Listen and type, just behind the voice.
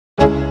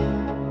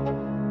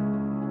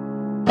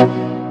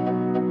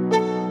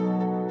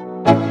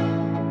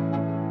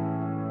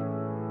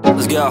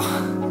Let's go.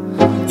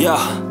 Yo,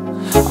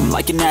 I'm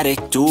like an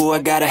addict, do I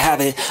gotta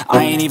have it.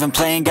 I ain't even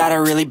playing, got a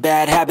really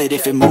bad habit.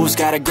 If it moves,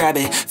 gotta grab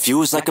it,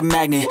 fuse like a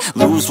magnet.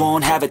 Lose,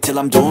 won't have it till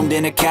I'm doomed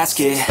in a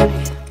casket.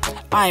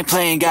 I ain't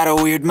playing, got a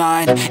weird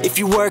mind. If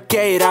you work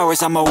 8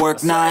 hours, I'ma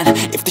work 9.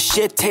 If the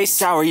shit tastes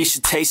sour, you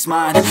should taste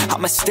mine.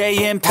 I'ma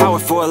stay in power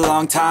for a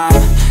long time.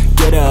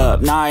 Get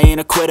up, nah, I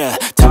ain't a quitter.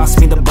 Toss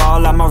me the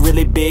ball, I'm a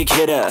really big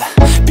hitter.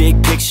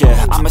 Big picture,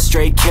 I'm a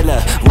straight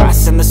killer.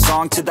 Rising the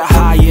song to the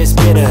highest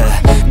bidder.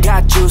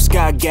 Got juice,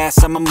 got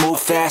gas, I'ma move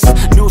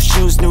fast. New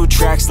shoes, new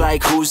tracks,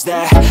 like who's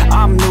that?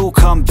 I'm new,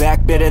 come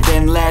back, better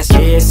than last.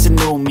 Yeah, it's a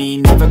new me,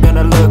 never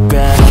gonna look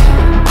back.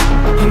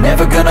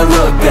 Never gonna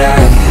look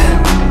back.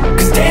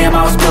 Cause damn,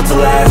 I was built to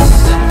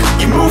last.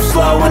 You move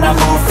slow and I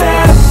move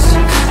fast,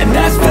 and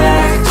that's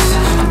facts.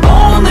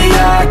 Only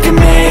I can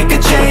make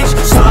a change.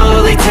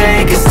 Slowly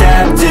take a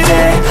step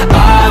today.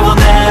 I will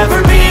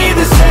never be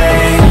the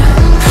same,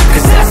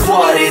 cause that's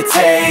what it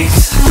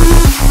takes.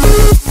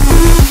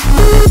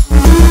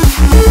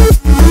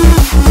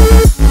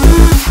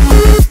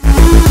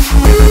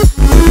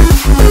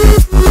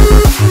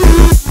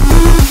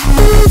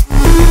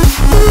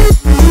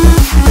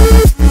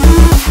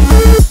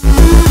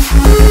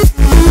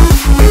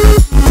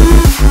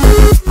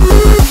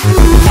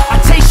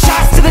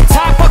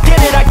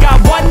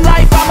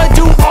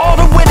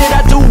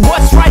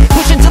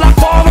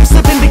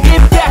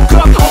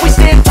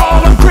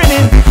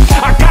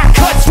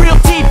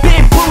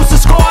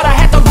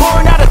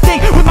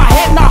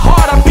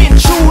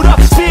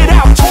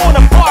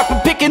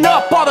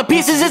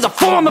 Pieces is a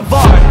form of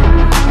art.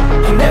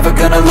 I'm never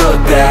gonna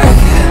look back.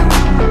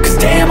 Cause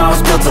damn, I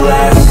was built to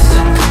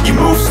last. You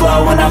move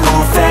slow and I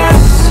move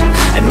fast,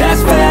 and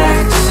that's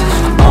facts.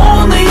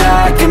 Only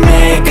I can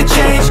make a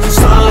change.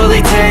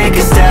 Slowly take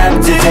a step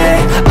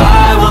today.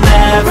 I will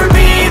never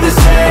be the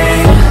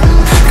same,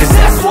 cause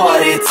that's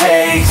what it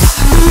takes.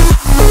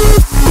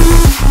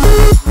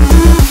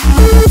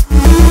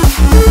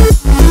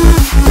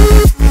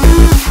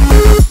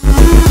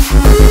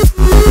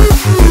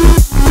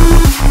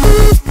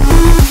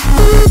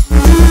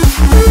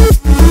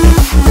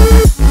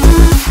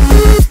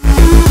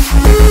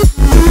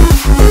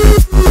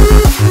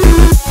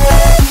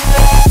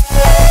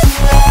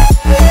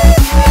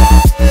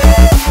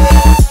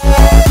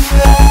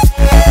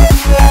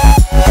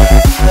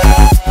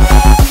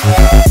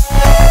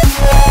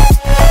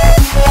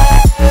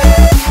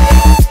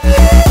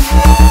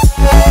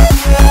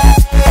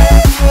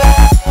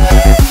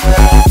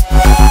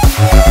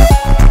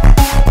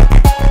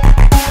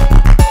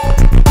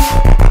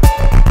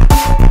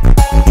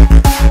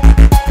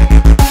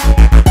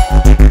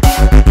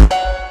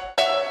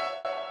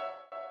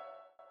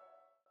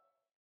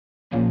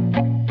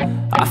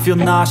 I feel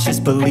nauseous,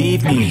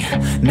 believe me.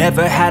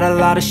 Never had a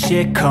lot of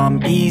shit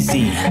come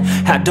easy.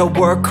 Had to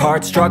work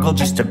hard, struggle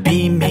just to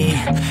be me.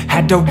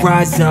 Had to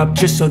rise up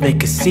just so they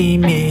could see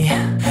me.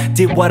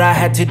 Did what I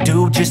had to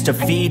do just to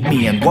feed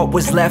me, and what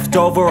was left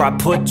over I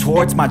put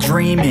towards my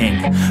dreaming.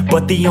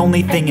 But the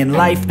only thing in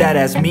life that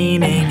has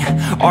meaning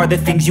are the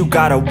things you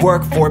gotta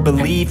work for,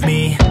 believe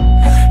me.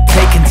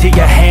 Take into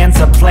your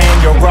hands a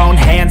plan. Your own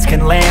hands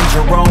can land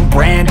your own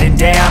brand. And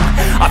damn,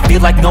 I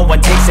feel like no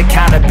one takes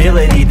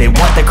accountability. They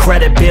want the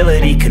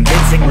credibility,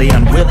 convincingly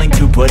unwilling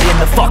to put in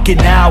the fucking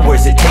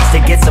hours it takes to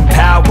get some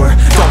power.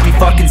 Don't be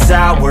fucking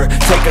sour,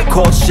 take a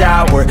cold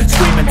shower.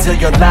 Scream until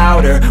you're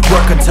louder,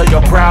 work until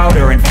you're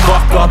prouder. And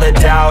fuck all the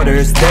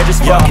doubters, they're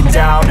just fucking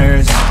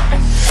downers.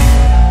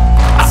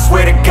 I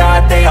swear to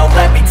God they all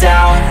let me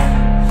down.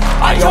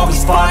 I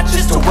always fought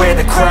just to wear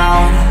the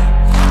crown.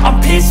 I'm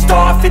pissed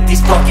off at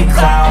these fucking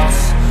clowns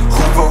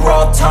who were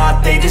all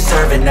taught they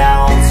deserve an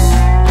ounce.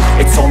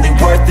 It's only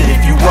worth it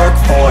if you work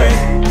for it.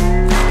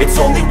 It's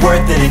only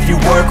worth it if you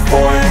work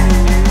for it.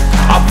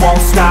 I won't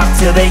stop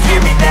till they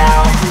hear me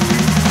now.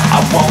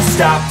 I won't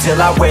stop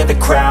till I wear the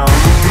crown.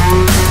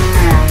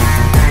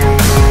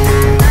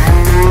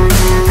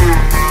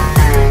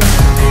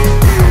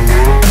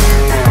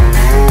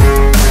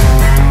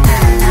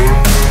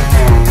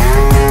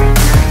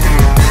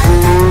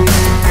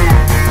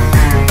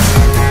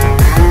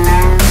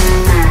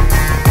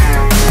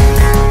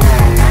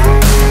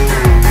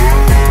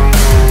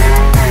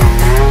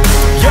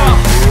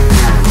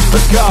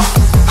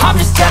 I'm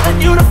just telling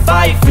you to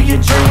fight for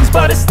your dreams,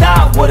 but it's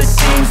not what it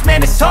seems.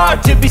 Man, it's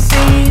hard to be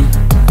seen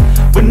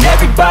when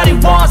everybody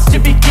wants to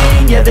be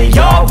king. Yeah, they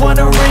all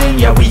wanna ring,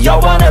 yeah, we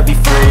all wanna be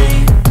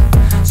free.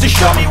 So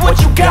show me what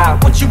you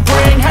got, what you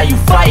bring, how you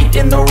fight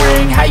in the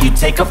ring, how you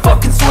take a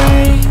fucking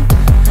swing.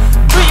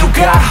 Do you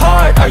got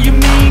heart, are you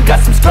mean?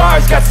 Got some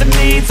scars, got some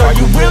needs, are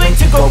you willing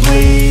to go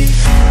bleed?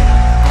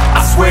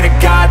 I swear to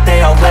God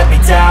they all let me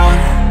down.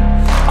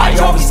 I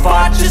always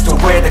fought just to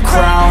wear the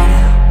crown.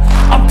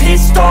 I'm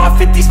pissed off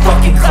at these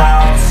fucking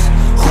clowns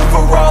who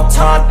were all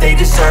taught they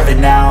deserve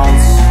an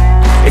ounce.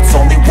 It's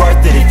only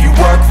worth it if you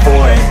work for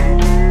it.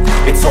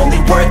 It's only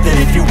worth it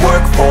if you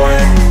work for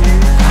it.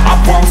 I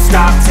won't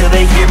stop till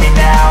they hear me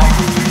now.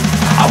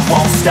 I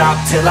won't stop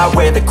till I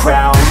wear the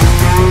crown.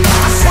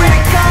 I swear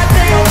to God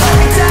they all let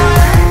me down.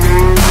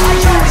 I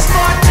always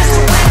fought just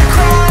to win the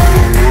crown.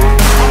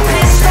 I'm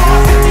pissed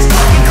off at these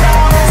fucking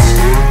clowns.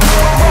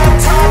 We're on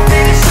top,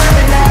 they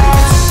deserve an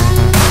ounce.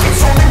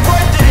 It's only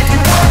worth it if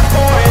you work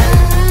for it.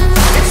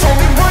 It's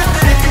only worth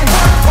it if you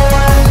work for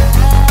it.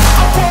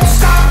 I won't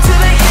stop till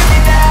they hear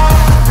me now.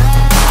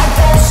 I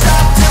won't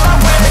stop till I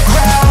wear the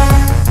crown.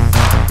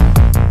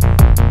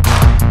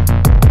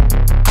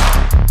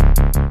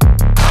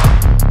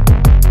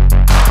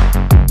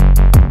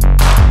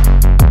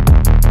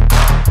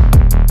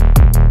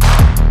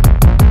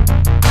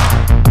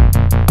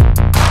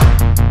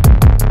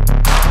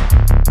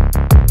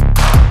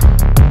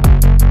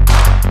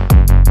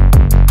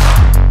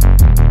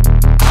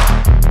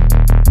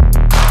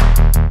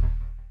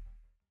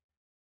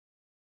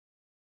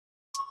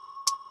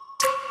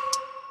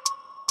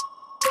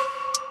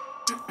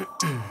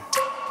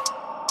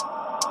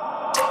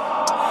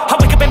 I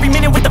wake up every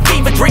minute with the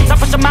fever dreams. I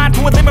push the mind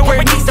to a limit where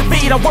it needs to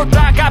be. I work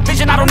blind, got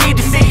vision I don't need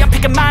to see. I'm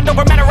picking mind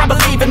over matter, I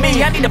believe in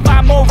me. I need to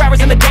find more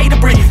hours in the day to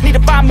breathe. Need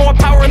to find more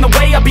power in the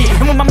way I be.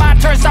 And when my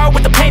mind turns sour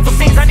with the painful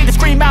scenes, I need to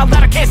scream out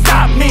loud, I can't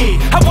stop me.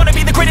 I wanna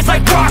be the greatest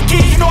like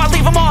Rocky. You know I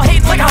leave them all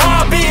hating like a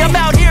hobby. I'm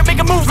out here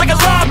making moves like a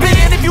lobby.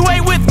 And if you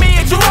ain't with me,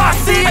 it's your loss,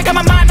 see. I got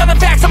my mind on the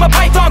facts, I'm a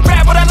python,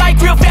 grab what I like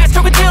real fast.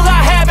 Took until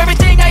I have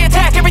everything I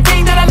attack,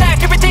 everything that I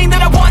lack, everything that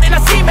I want, and I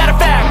see, matter of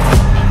fact.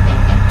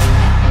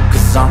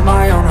 Cause I'm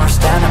my own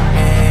worst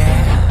enemy.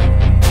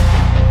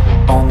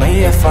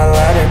 Only if I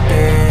let it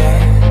be.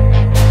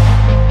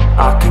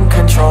 I can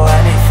control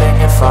anything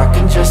if I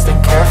can just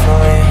think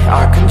carefully.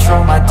 I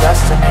control my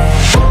destiny.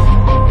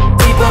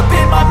 Deep up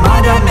in my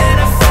mind I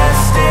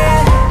manifest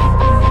it.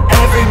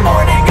 Every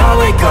morning I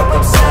wake up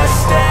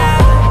obsessed,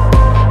 and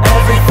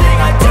everything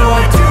I do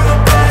the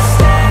best.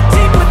 And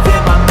deep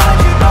within my mind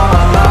you know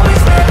I'll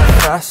always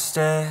manifest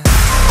it.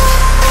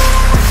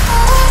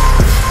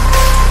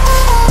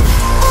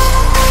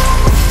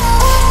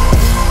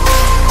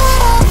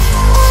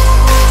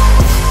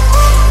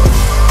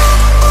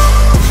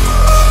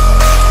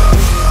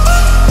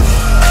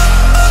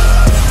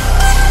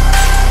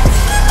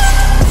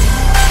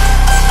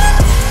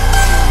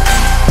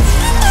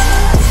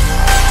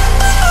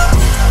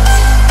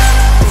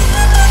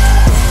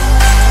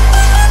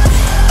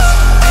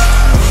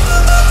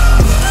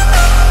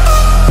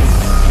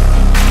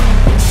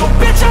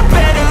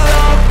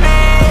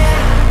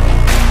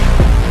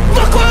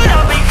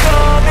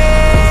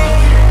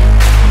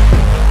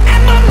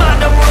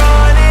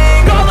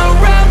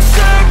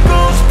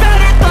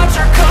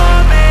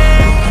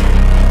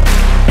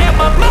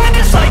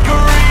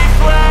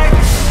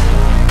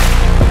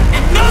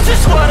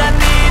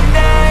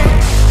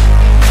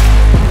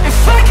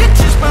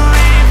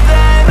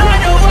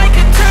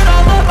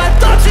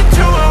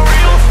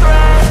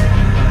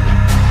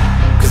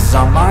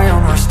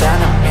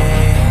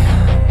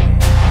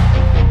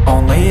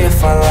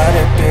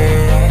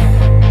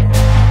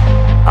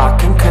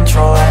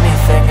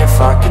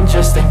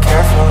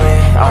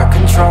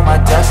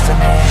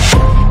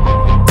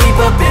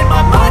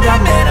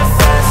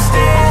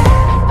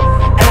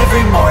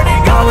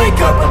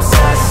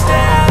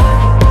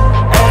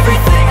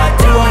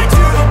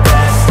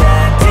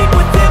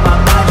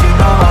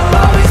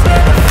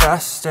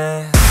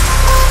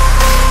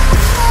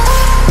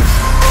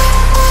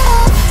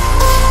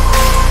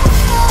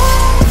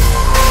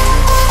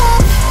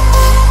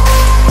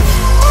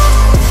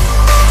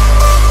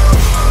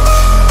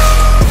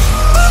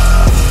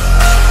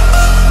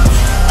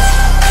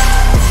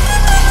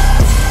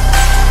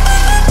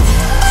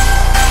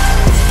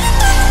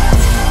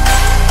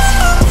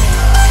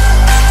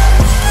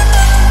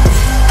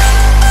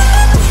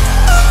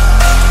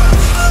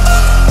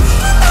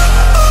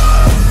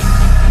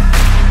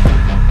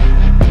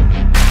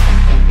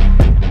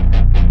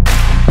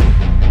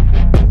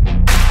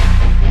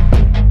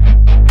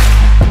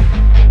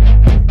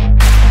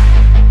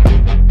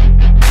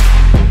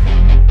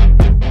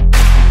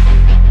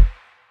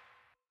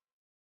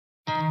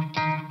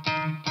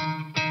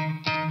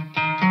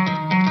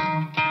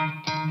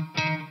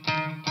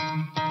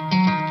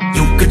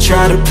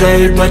 Try to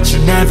play it, but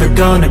you're never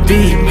gonna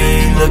beat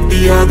me. Look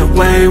the other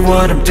way,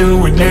 what I'm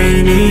doing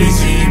ain't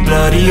easy.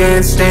 Bloody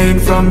hands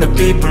stained from the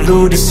people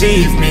who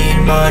deceive me.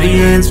 Muddy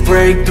hands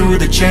break through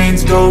the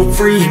chains, go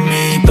free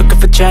me. Looking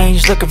for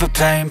change, looking for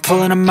pain,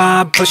 pulling a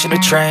mob, pushing a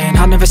train.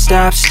 I'll never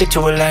stop, stick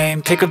to a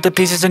lane, pick up the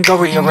pieces and go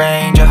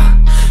rearrange.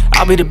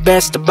 I'll be the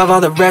best above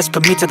all the rest,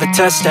 put me to the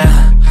test,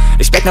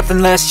 expect nothing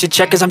less. You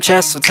check as I'm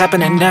chess, what's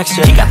happening next,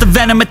 yeah. He got the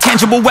venom, a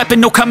tangible weapon,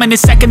 no coming in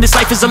second. This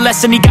life is a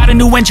lesson, he got a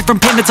new engine from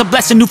pain, it's a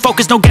blessing. New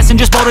focus, no guessing,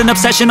 just bold and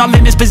obsession. All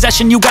in his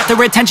possession, you got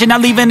their attention. I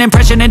leave an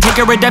impression and take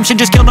a redemption.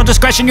 Just kill, no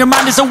discretion, your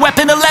mind is a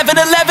weapon.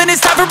 11-11,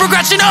 it's time for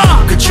progression,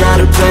 You could try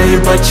to play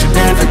it, but you're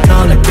never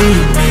gonna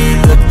beat me.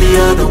 Look the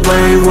other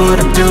way, what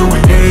I'm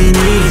doing ain't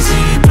easy.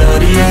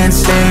 Bloody hands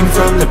stained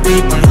from the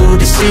people who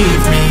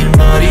deceive me.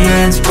 Muddy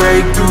hands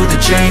break through the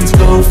chains,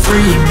 go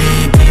free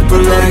me.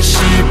 People like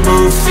sheep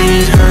move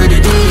feet, heard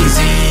it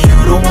easy.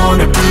 You don't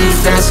wanna be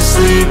fast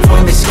asleep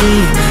when they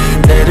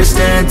scheming. Better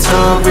stand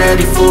tall,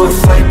 ready for a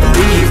fight,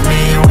 believe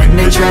me. When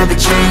they try the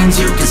chains,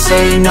 you can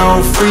say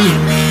no, free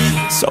me.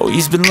 So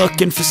he's been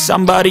looking for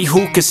somebody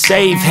who could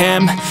save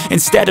him,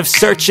 instead of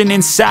searching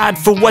inside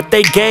for what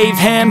they gave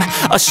him.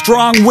 A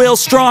strong will,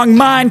 strong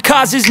mind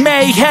causes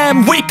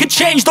mayhem. We could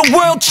change the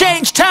world,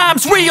 change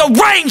times,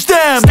 rearrange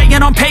them.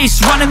 Staying on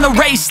pace, running the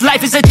race.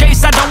 Life is a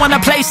chase, I don't want a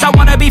place, I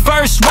wanna be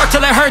first. Work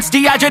till it hurts,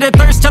 dehydrated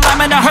thirst till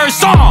I'm in a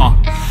hearse.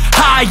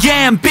 High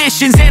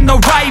ambitions and the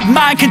right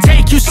mind can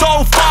take you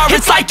so far.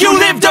 It's like you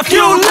lived a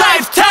few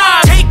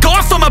lifetimes. Take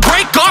off from a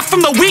break off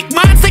from the weak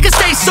minds, they can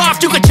stay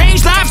soft. You can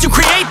change lives, you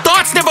create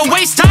thoughts, never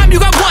waste time. You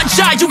got one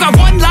shot, you got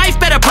one life,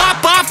 better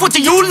pop off. What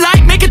do you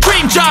like? Make a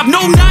dream job.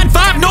 No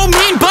 9-5, no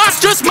mean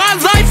boss, just my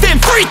life and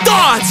free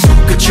thoughts. You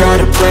could try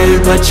to play,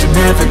 but you're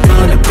never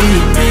gonna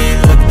beat me.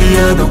 Look the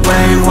other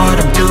way, what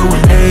I'm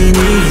doing ain't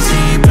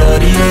easy.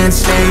 Bloody hands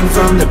stained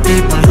from the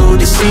people who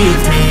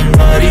deceive me.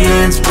 Muddy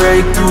hands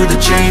break through the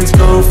chains,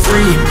 go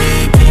free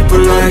me.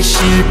 People like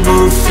sheep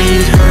move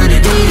feet, hurt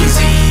it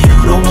easy.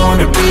 You don't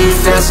wanna be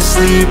fast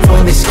asleep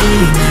when they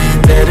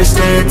scheming. Better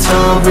stand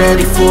tall,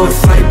 ready for a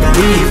fight,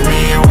 believe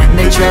me. When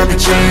they try the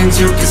chains,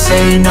 you can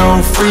say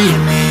no, free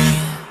me.